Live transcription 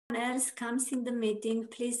else comes in the meeting,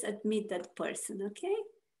 please admit that person, okay?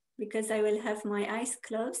 Because I will have my eyes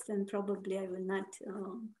closed and probably I will not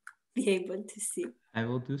be able to see. I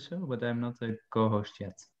will do so, but I'm not a co-host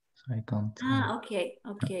yet, so I can't.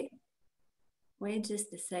 Okay. Wait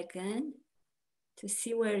just a second to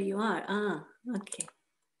see where you are. Okay.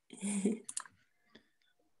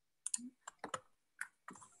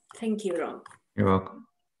 Thank you, Ron. You're welcome.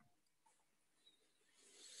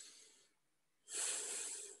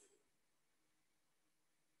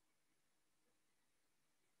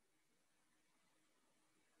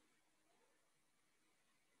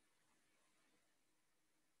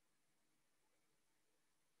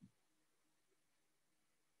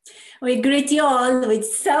 We greet you all with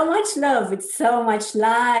so much love, with so much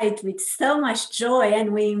light, with so much joy,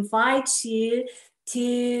 and we invite you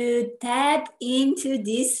to tap into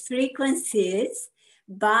these frequencies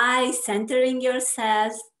by centering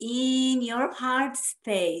yourself in your heart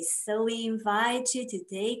space. So we invite you to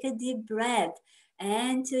take a deep breath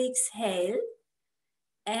and to exhale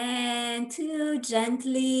and to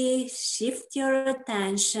gently shift your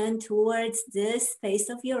attention towards the space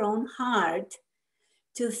of your own heart,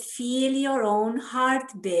 to feel your own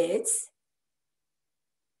heartbeats,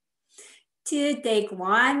 to take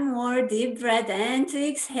one more deep breath and to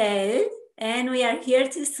exhale. And we are here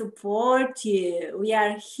to support you. We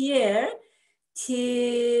are here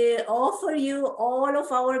to offer you all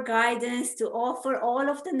of our guidance, to offer all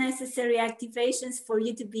of the necessary activations for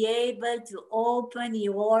you to be able to open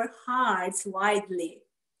your hearts widely.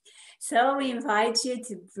 So we invite you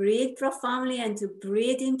to breathe profoundly and to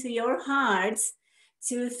breathe into your hearts,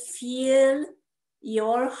 to feel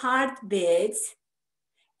your heartbeats,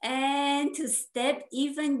 and to step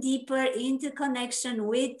even deeper into connecting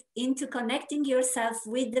yourself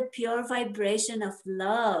with the pure vibration of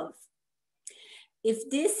love. If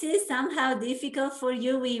this is somehow difficult for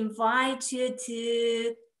you, we invite you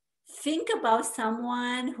to think about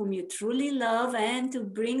someone whom you truly love and to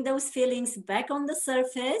bring those feelings back on the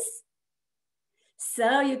surface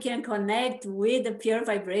so you can connect with the pure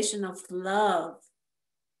vibration of love.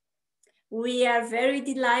 We are very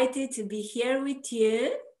delighted to be here with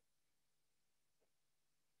you.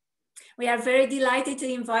 We are very delighted to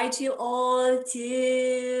invite you all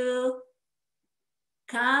to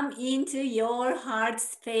come into your heart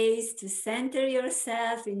space, to center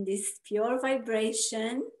yourself in this pure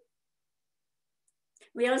vibration.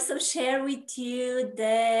 We also share with you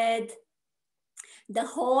that the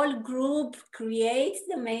whole group creates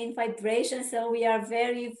the main vibration. So we are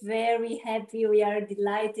very, very happy. We are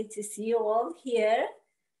delighted to see you all here.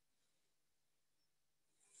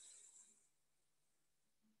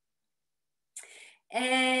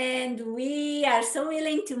 And we are so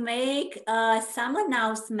willing to make some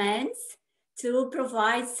announcements to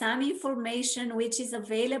provide some information which is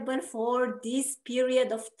available for this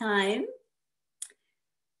period of time.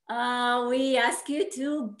 We ask you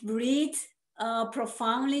to breathe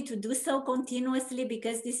profoundly, to do so continuously,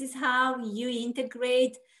 because this is how you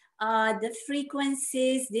integrate the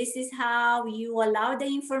frequencies. This is how you allow the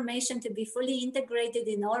information to be fully integrated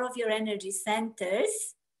in all of your energy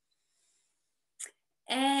centers.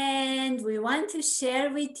 And we want to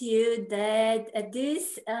share with you that at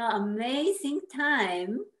this amazing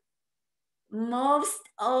time, most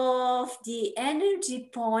of the energy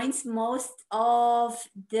points, most of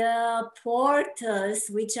the portals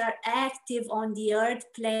which are active on the earth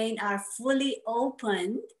plane are fully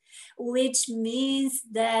opened, which means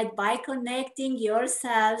that by connecting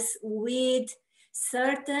yourselves with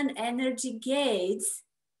certain energy gates,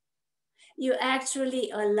 you actually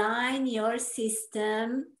align your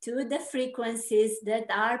system to the frequencies that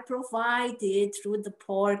are provided through the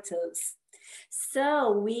portals.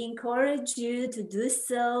 So we encourage you to do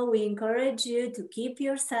so. We encourage you to keep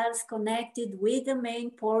yourselves connected with the main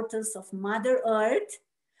portals of Mother Earth,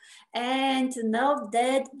 and to know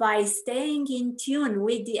that by staying in tune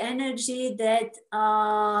with the energy that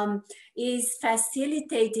is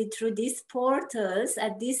facilitated through these portals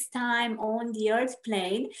at this time on the earth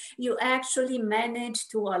plane, you actually manage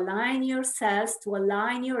to align yourselves, to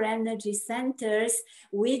align your energy centers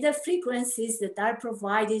with the frequencies that are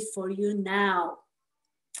provided for you now.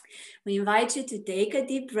 We invite you to take a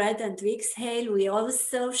deep breath and to exhale. We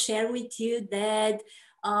also share with you that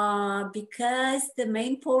because the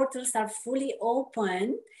main portals are fully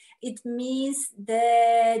open, it means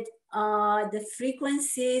that the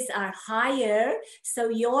frequencies are higher, so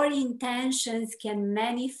your intentions can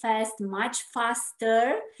manifest much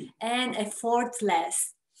faster and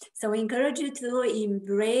effortless. So we encourage you to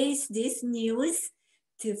embrace this news,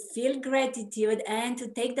 to feel gratitude and to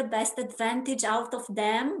take the best advantage out of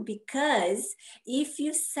them, because if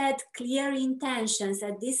you set clear intentions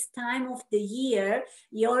at this time of the year,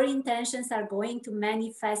 your intentions are going to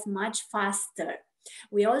manifest much faster.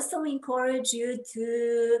 We also encourage you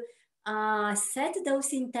to set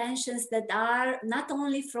those intentions that are not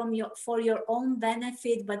only for your own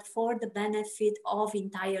benefit, but for the benefit of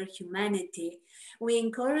entire humanity. We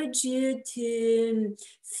encourage you to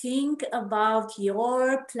think about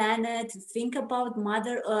your planet, to think about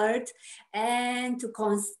Mother Earth, and to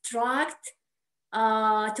construct,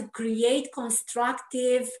 to create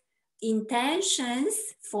constructive intentions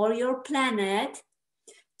for your planet,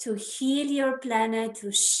 to heal your planet,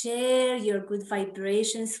 to share your good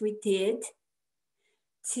vibrations with it,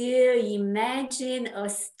 to imagine a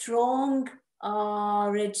strong,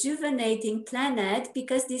 rejuvenating planet,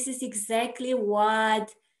 because this is exactly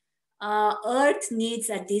what Earth needs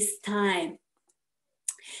at this time.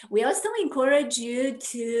 We also encourage you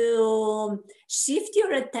to shift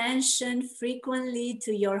your attention frequently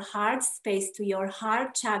to your heart space, to your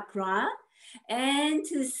heart chakra, and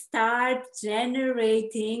to start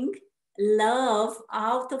generating love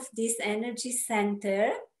out of this energy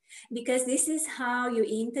center, because this is how you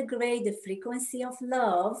integrate the frequency of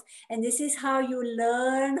love, and this is how you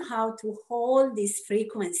learn how to hold this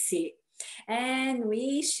frequency. And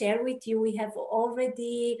we share with you, we have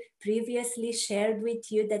already previously shared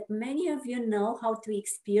with you that many of you know how to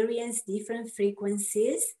experience different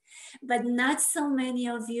frequencies, but not so many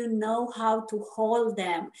of you know how to hold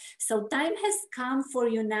them. So time has come for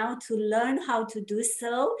you now to learn how to do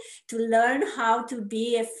so, to learn how to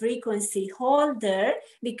be a frequency holder,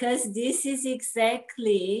 because this is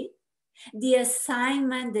exactly the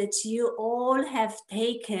assignment that you all have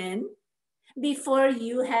taken before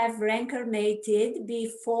you have reincarnated,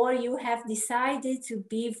 before you have decided to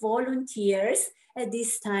be volunteers at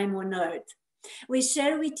this time on Earth. We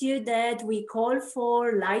share with you that we call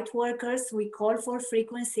for light workers, we call for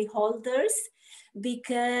frequency holders,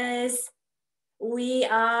 because we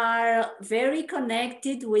are very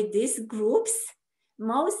connected with these groups,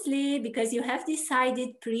 mostly because you have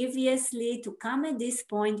decided previously to come at this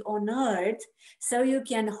point on Earth so you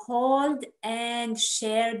can hold and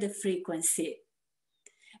share the frequency.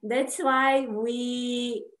 That's why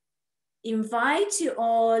we invite you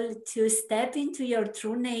all to step into your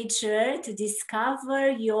true nature, to discover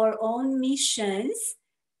your own missions,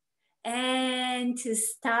 and to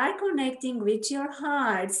start connecting with your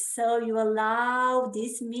heart, so you allow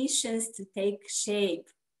these missions to take shape.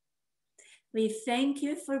 We thank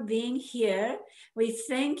you for being here. We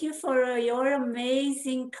thank you for your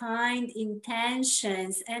amazing, kind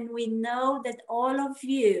intentions. And we know that all of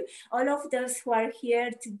you, all of those who are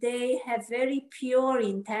here today, have very pure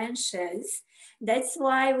intentions. That's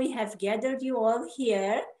why we have gathered you all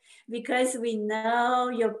here, because we know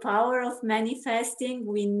your power of manifesting,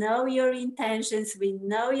 we know your intentions, we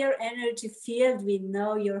know your energy field, we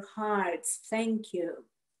know your hearts. Thank you.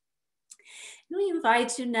 We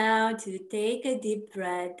invite you now to take a deep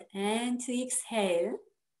breath and to exhale,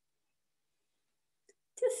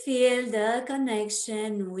 to feel the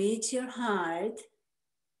connection with your heart.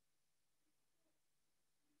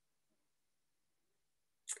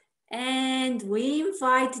 And we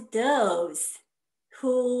invite those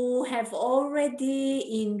who have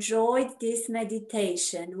already enjoyed this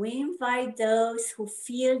meditation. We invite those who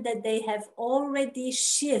feel that they have already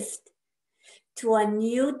shifted to a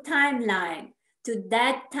new timeline, to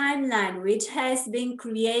that timeline which has been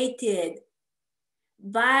created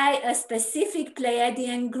by a specific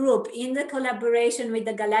Pleiadian group in the collaboration with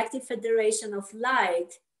the Galactic Federation of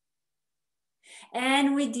Light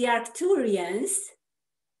and with the Arcturians.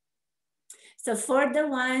 So for the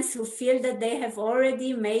ones who feel that they have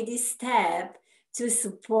already made this step to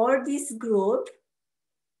support this group,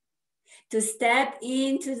 to step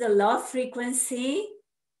into the love frequency,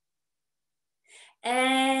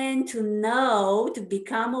 and to know, to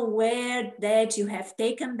become aware that you have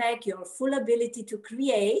taken back your full ability to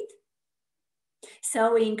create.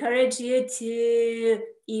 So we encourage you to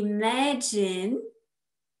imagine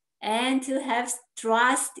and to have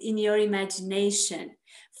trust in your imagination.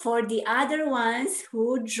 For the other ones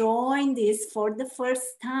who join this for the first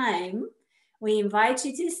time, we invite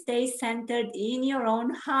you to stay centered in your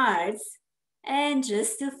own hearts and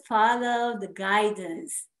just to follow the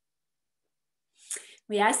guidance.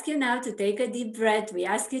 We ask you now to take a deep breath. We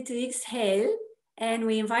ask you to exhale, and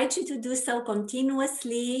we invite you to do so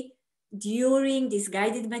continuously during this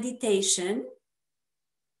guided meditation.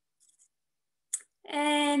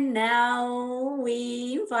 And now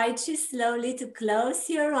we invite you slowly to close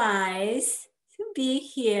your eyes, to be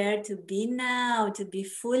here, to be now, to be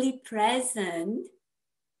fully present,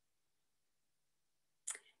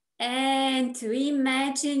 and to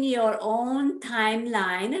imagine your own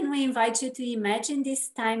timeline. And we invite you to imagine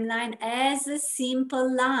this timeline as a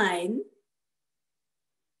simple line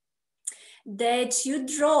that you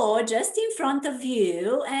draw just in front of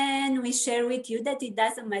you, and we share with you that it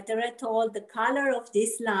doesn't matter at all the color of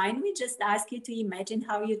this line. We just ask you to imagine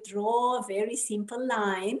how you draw a very simple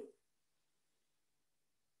line.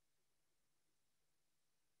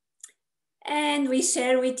 And we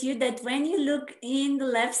share with you that when you look in the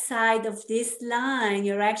left side of this line,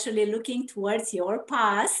 you're actually looking towards your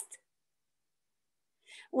past.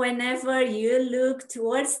 Whenever you look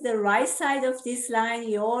towards the right side of this line,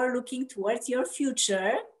 you're looking towards your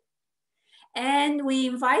future. And we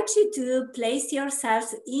invite you to place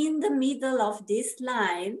yourselves in the middle of this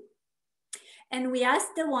line. And we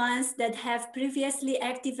ask the ones that have previously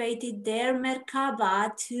activated their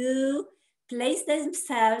Merkaba to place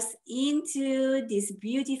themselves into this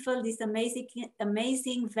beautiful, this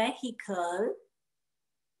amazing vehicle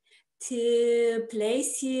to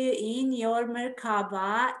place you in your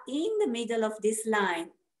Merkaba in the middle of this line.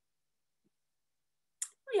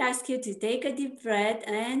 We ask you to take a deep breath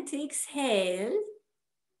and to exhale.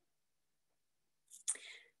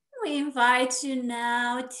 We invite you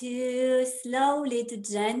now to slowly, to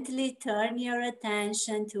gently turn your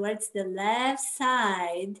attention towards the left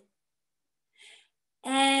side.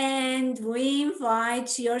 And we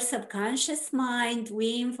invite your subconscious mind,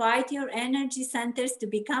 we invite your energy centers to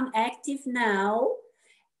become active now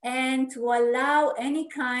and to allow any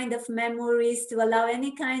kind of memories, to allow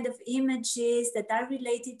any kind of images that are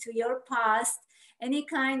related to your past, any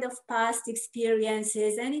kind of past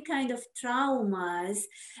experiences, any kind of traumas,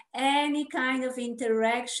 any kind of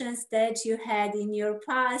interactions that you had in your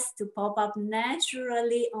past to pop up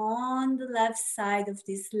naturally on the left side of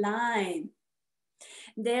this line.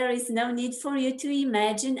 There is no need for you to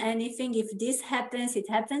imagine anything. If this happens, it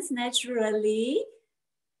happens naturally.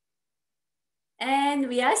 And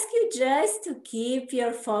we ask you just to keep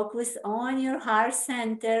your focus on your heart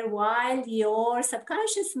center while your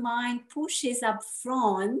subconscious mind pushes up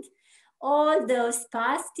front all those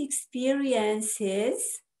past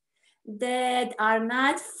experiences that are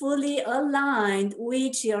not fully aligned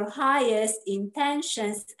with your highest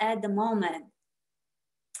intentions at the moment.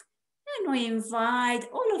 And we invite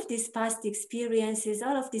all of these past experiences,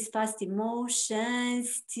 all of these past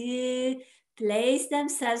emotions to place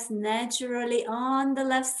themselves naturally on the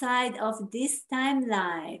left side of this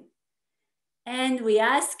timeline. And we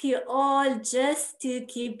ask you all just to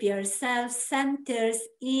keep yourself centered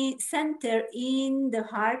in the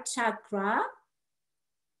heart chakra.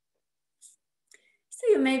 So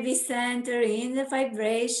you may be centered in the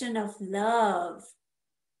vibration of love.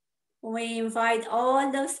 We invite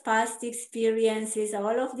all those past experiences,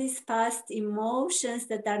 all of these past emotions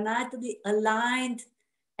that are not aligned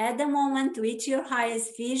at the moment with your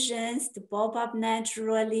highest visions to pop up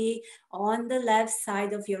naturally on the left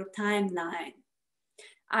side of your timeline.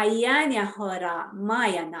 Ayanya hora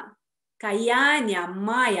mayana, kayanya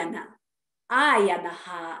mayana,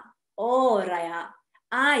 ayanaha oraya,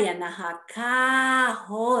 ayanaha ka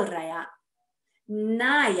horaya,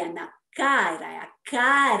 nayana karaya,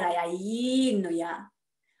 karaya inuya,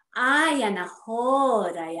 ayana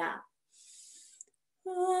horaya.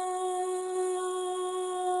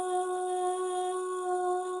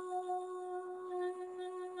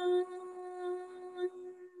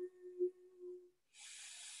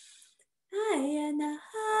 Ayana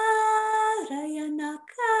harayana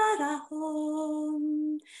karahom,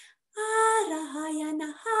 arahayana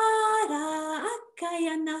hara,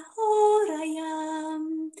 akayana horayam.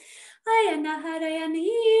 Ayana harayana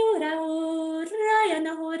yura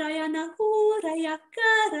urayana horayana huraya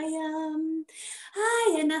karayam.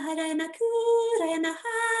 Ayana harayana kurayana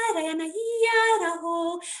harayana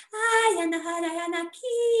yaraho. Ayana harayana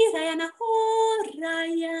kirayana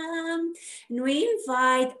horayam. And we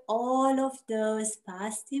invite all of those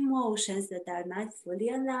past emotions that are not fully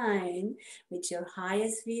aligned with your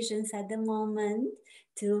highest visions at the moment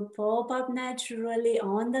to pop up naturally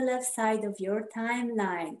on the left side of your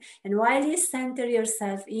timeline. And while you center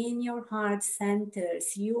yourself in your heart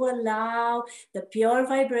centers, you allow the pure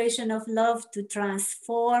vibration of love to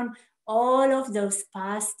transform all of those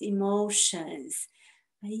past emotions.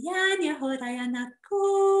 Ayanya horayana kum,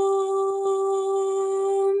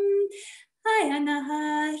 ayana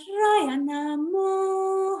harayana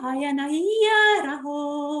mo, ayana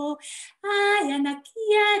yaraho, ayana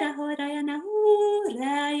kiara horayana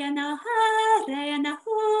hurayana harayana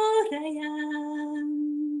horayam.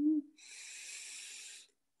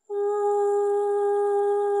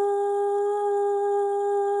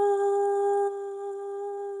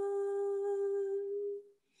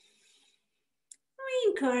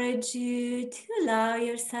 encourage you to allow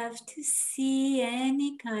yourself to see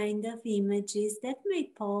any kind of images that may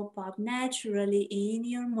pop up naturally in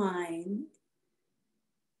your mind.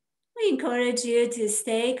 We encourage you to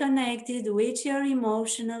stay connected with your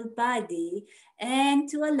emotional body and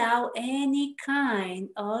to allow any kind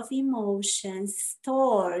of emotions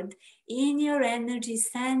stored in your energy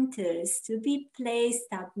centers to be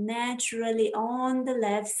placed up naturally on the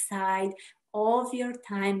left side of your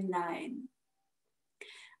timeline.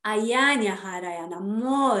 Ayanya harayana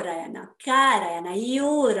morayana karayana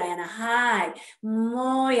yurayana hai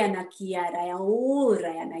moyana kiaraya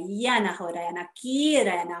urayana yana horayana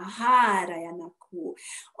kirayana harayana ku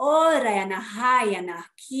orayana hayana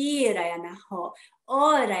kirayana ho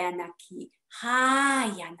orayana ki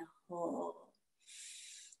hayana ho.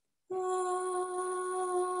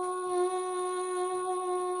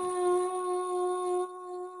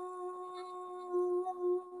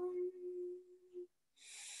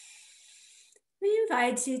 We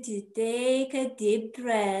invite you to take a deep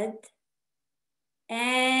breath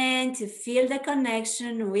and to feel the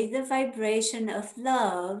connection with the vibration of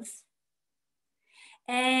love.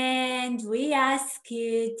 And we ask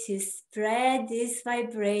you to spread this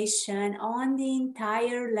vibration on the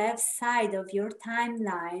entire left side of your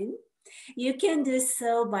timeline. You can do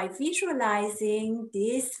so by visualizing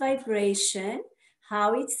this vibration,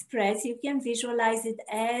 how it spreads. You can visualize it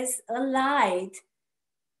as a light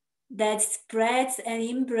that spreads and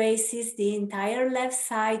embraces the entire left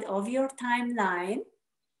side of your timeline.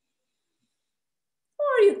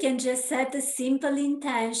 Or you can just set a simple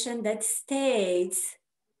intention that states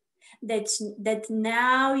that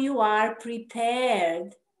now you are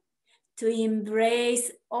prepared to embrace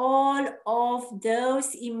all of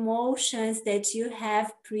those emotions that you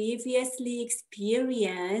have previously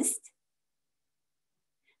experienced,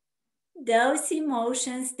 those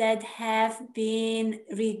emotions that have been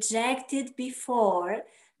rejected before,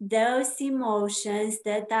 those emotions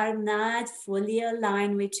that are not fully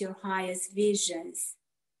aligned with your highest visions.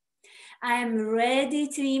 I am ready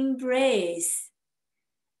to embrace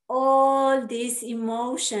all these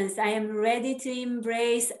emotions. I am ready to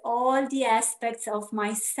embrace all the aspects of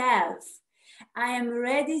myself. I am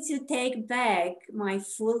ready to take back my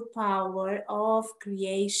full power of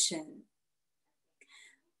creation.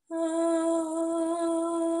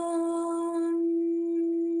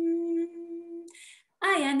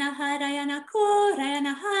 Ayana harayana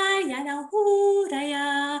korayana hayana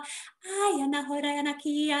huraya. Ayana horayana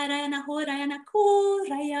kiyarayana horayana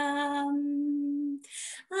koraya.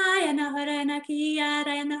 Ayana horayana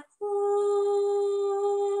kiyarayana horaya.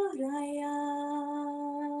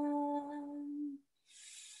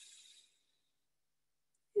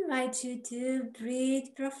 I invite you to breathe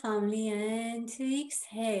profoundly and to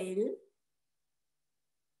exhale.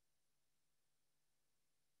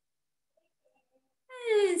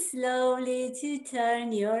 And slowly to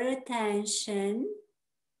turn your attention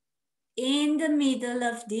in the middle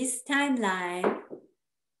of this timeline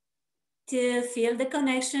to feel the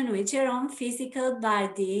connection with your own physical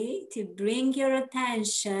body, to bring your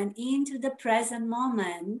attention into the present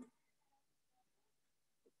moment,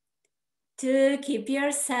 to keep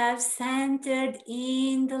yourself centered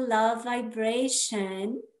in the love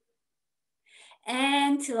vibration,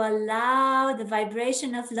 and to allow the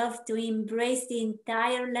vibration of love to embrace the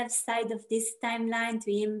entire left side of this timeline,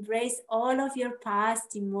 to embrace all of your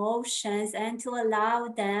past emotions and to allow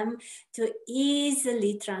them to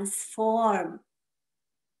easily transform.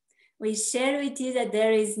 We share with you that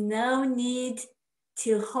there is no need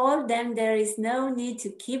to hold them, there is no need to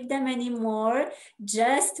keep them anymore,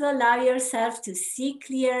 just to allow yourself to see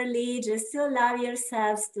clearly, just to allow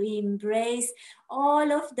yourselves to embrace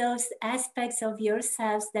all of those aspects of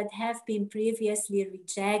yourselves that have been previously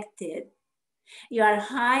rejected. You are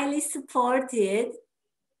highly supported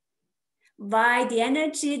by the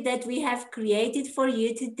energy that we have created for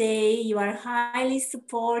you today. You are highly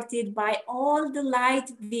supported by all the light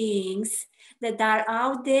beings that are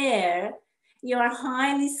out there. You are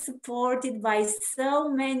highly supported by so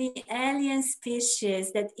many alien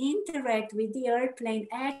species that interact with the earth plane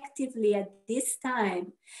actively at this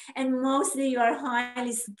time. And mostly you are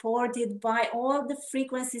highly supported by all the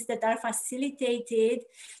frequencies that are facilitated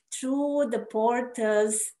through the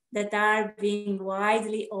portals that are being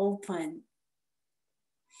widely opened.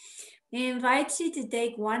 I invite you to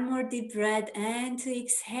take one more deep breath and to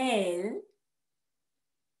exhale.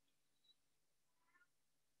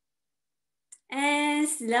 And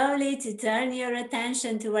slowly to turn your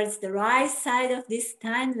attention towards the right side of this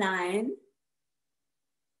timeline.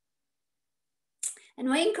 And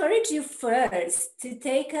we encourage you first to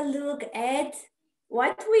take a look at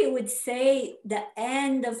what we would say the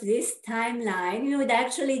end of this timeline, we would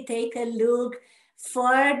actually take a look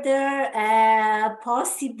further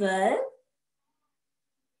possible.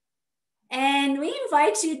 And we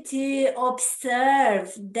invite you to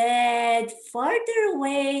observe that further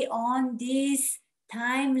away on this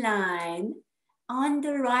timeline, on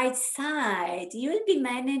the right side, you will be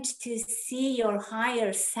managed to see your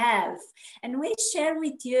higher self. And we share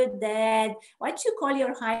with you that what you call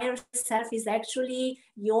your higher self is actually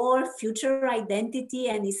your future identity,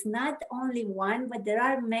 and it's not only one, but there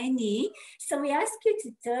are many. So we ask you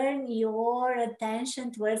to turn your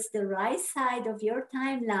attention towards the right side of your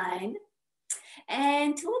timeline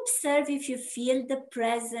and to observe if you feel the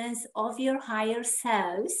presence of your higher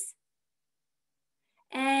selves.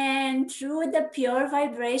 And through the pure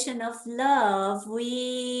vibration of love,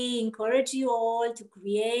 we encourage you all to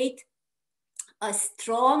create a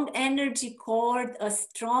strong energy cord, a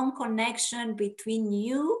strong connection between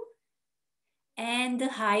you and the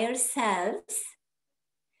higher selves.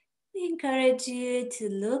 We encourage you to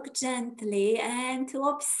look gently and to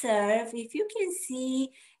observe if you can see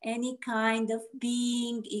any kind of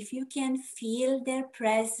being, if you can feel their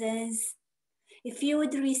presence, if you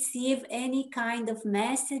would receive any kind of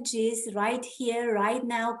messages right here, right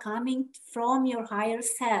now, coming from your higher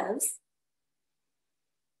selves.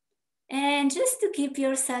 And just to keep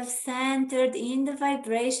yourself centered in the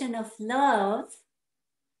vibration of love,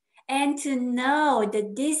 and to know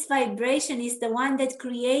that this vibration is the one that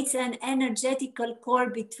creates an energetical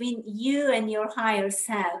cord between you and your higher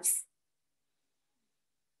selves.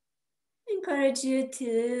 I encourage you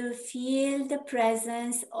to feel the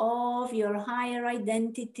presence of your higher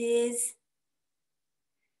identities,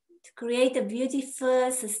 to create a beautiful,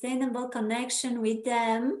 sustainable connection with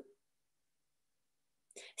them.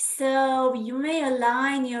 So you may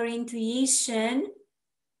align your intuition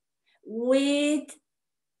with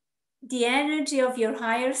the energy of your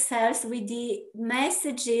higher selves, with the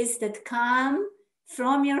messages that come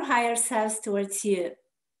from your higher selves towards you.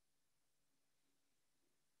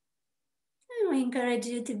 And we encourage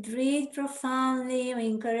you to breathe profoundly. We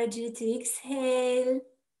encourage you to exhale.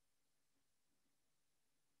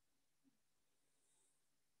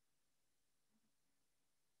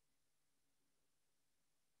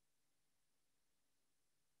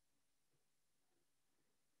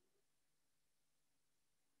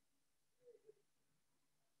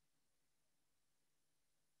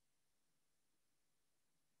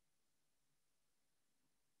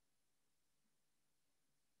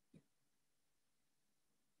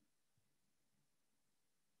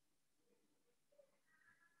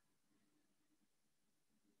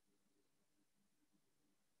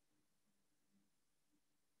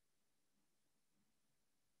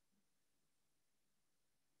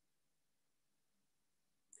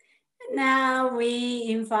 Now we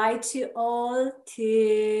invite you all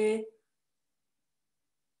to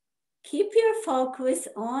keep your focus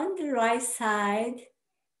on the right side,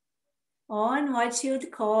 on what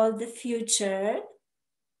you'd call the future,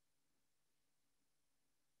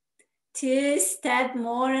 to step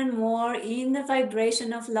more and more in the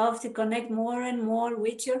vibration of love, to connect more and more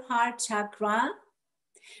with your heart chakra,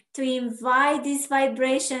 to invite this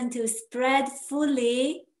vibration to spread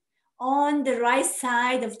fully on the right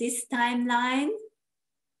side of this timeline,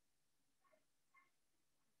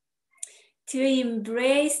 to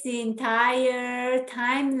embrace the entire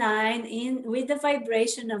timeline with the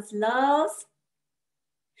vibration of love,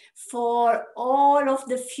 for all of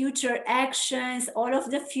the future actions, all of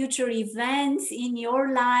the future events in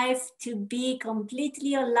your life to be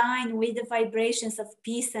completely aligned with the vibrations of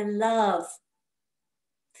peace and love.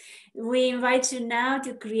 We invite you now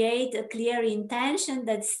to create a clear intention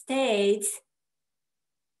that states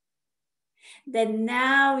that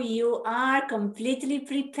now you are completely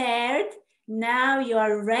prepared, now you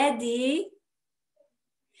are ready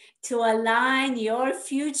to align your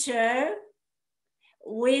future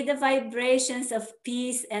with the vibrations of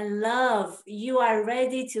peace and love. You are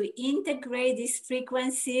ready to integrate these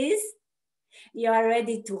frequencies. You are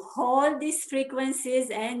ready to hold these frequencies,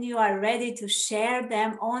 and you are ready to share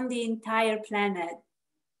them on the entire planet.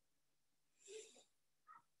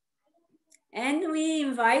 And we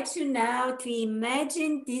invite you now to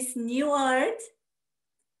imagine this new earth.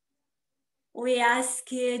 We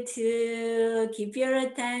ask you to keep your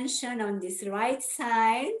attention on this right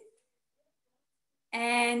side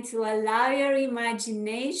and to allow your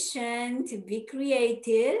imagination to be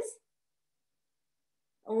creative.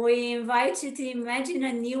 We invite you to imagine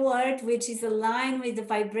a new earth which is aligned with the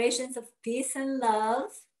vibrations of peace and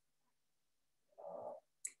love.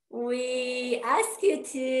 We ask you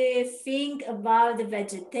to think about the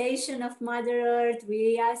vegetation of Mother Earth.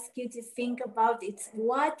 We ask you to think about its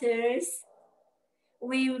waters.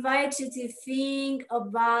 We invite you to think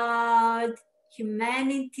about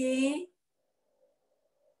humanity.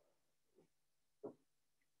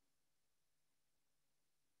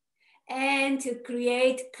 And to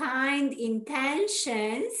create kind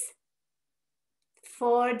intentions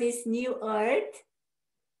for this new earth.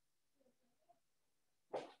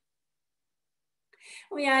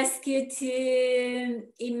 We ask you to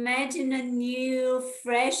imagine a new,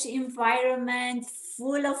 fresh environment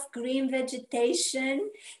full of green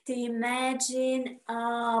vegetation, to imagine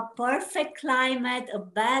a perfect climate, a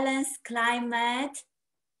balanced climate,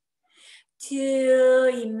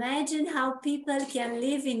 to imagine how people can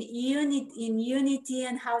live in unity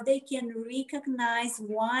and how they can recognize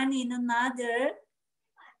one in another,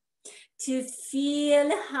 to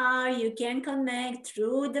feel how you can connect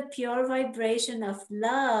through the pure vibration of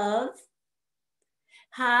love,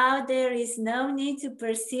 how there is no need to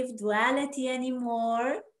perceive duality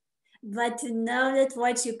anymore, but to know that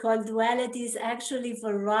what you call duality is actually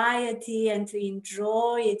variety, and to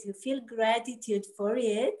enjoy it, to feel gratitude for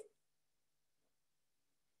it.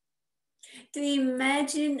 To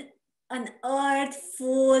imagine an earth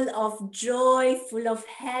full of joy, full of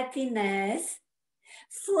happiness,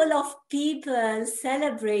 full of people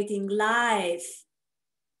celebrating life.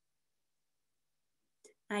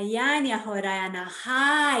 Ayanya horayana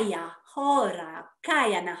haya hora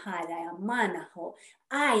kayana haraya manaho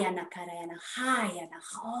ayana karayana hayana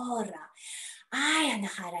hora ayana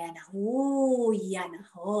harayana uyana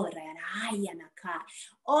horayana ayana ka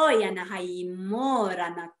oyana hayimora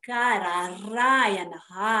nakara rayana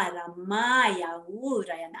hara maya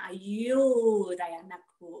urayana ayurayana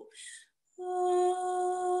ku.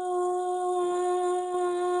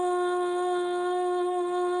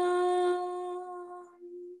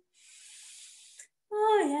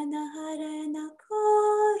 Oyana harana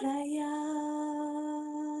korayan,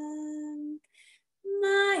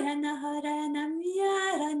 mayana harana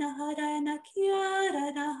miyarana harana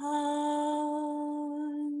kiarana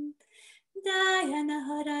han, dayana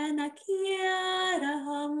harana kiara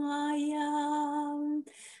hamayam,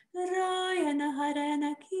 rayana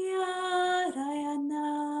harana kiarayana.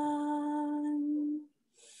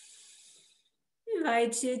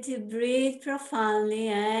 Invite you to breathe profoundly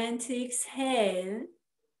and to exhale.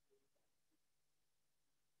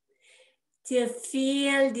 To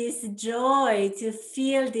feel this joy, to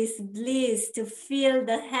feel this bliss, to feel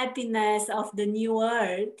the happiness of the new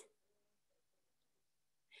earth.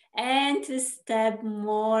 And to step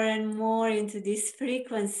more and more into these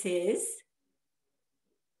frequencies.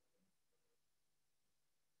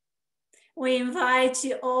 We invite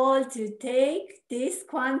you all to take this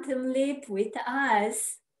quantum leap with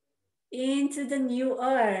us into the new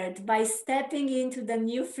earth by stepping into the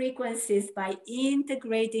new frequencies, by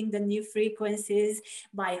integrating the new frequencies,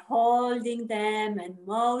 by holding them, and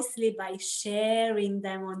mostly by sharing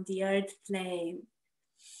them on the earth plane.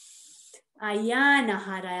 Ayana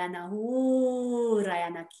harayana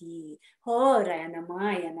urayana ki, horayana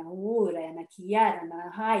mayana urayana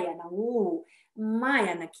kiyarana hayana u,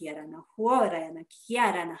 mayana kiyarana horayana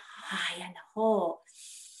kiyarana hayana ho.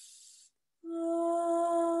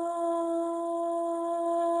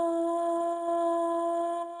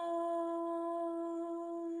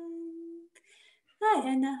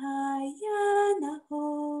 Hayana hayana ho,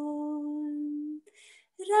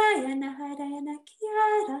 rayana harayana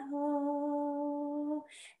kiara ho,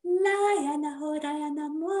 layana ho rayana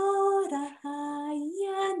mora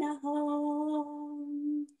hayana ho.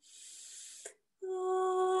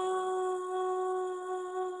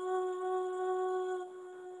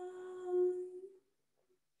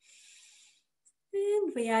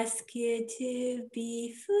 And we ask you to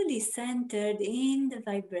be fully centered in the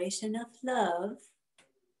vibration of love.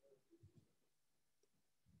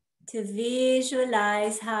 To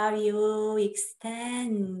visualize how you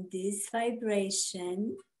extend this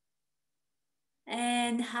vibration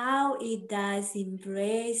and how it does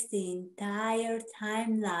embrace the entire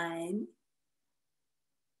timeline.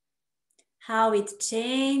 How it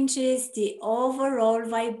changes the overall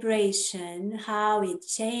vibration, how it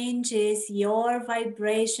changes your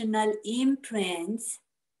vibrational imprints.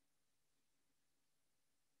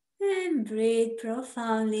 And breathe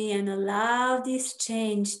profoundly and allow this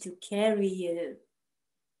change to carry you.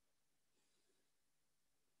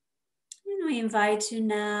 And we invite you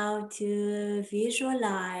now to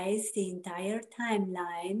visualize the entire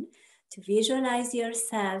timeline, to visualize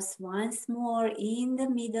yourselves once more in the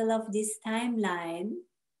middle of this timeline.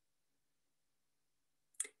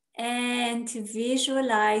 and to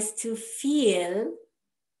visualize, to feel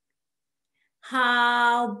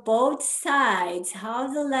how both sides, how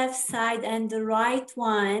the left side and the right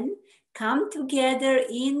one come together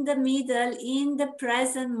in the middle, in the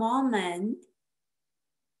present moment,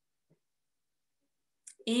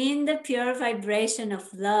 in the pure vibration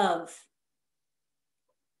of love.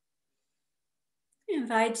 I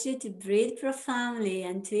invite you to breathe profoundly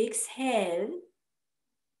and to exhale,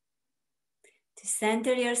 to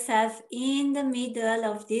center yourself in the middle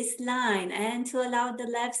of this line and to allow the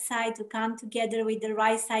left side to come together with the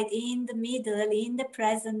right side in the middle, in the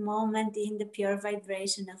present moment, in the pure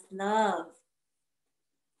vibration of love.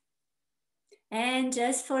 And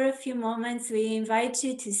just for a few moments, we invite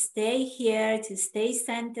you to stay here, to stay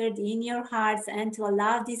centered in your hearts and to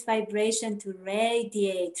allow this vibration to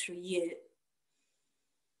radiate through you.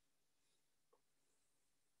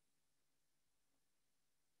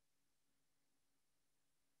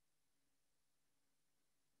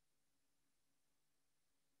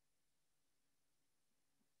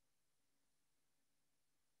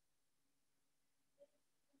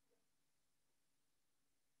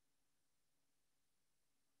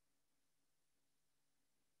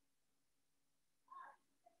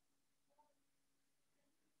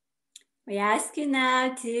 We ask you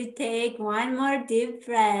now to take one more deep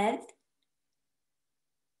breath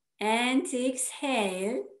and to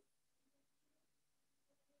exhale.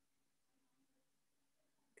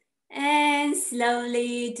 And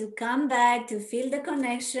slowly to come back to feel the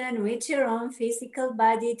connection with your own physical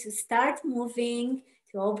body, to start moving,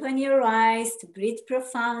 to open your eyes, to breathe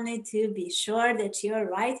profoundly, to be sure that you're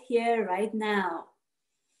right here, right now.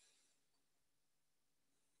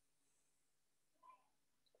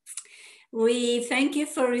 We thank you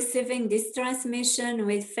for receiving this transmission.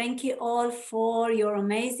 We thank you all for your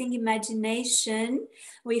amazing imagination.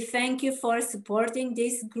 We thank you for supporting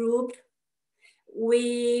this group.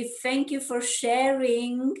 We thank you for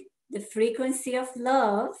sharing the frequency of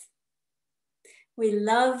love. We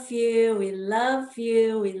love you, we love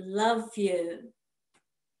you, we love you.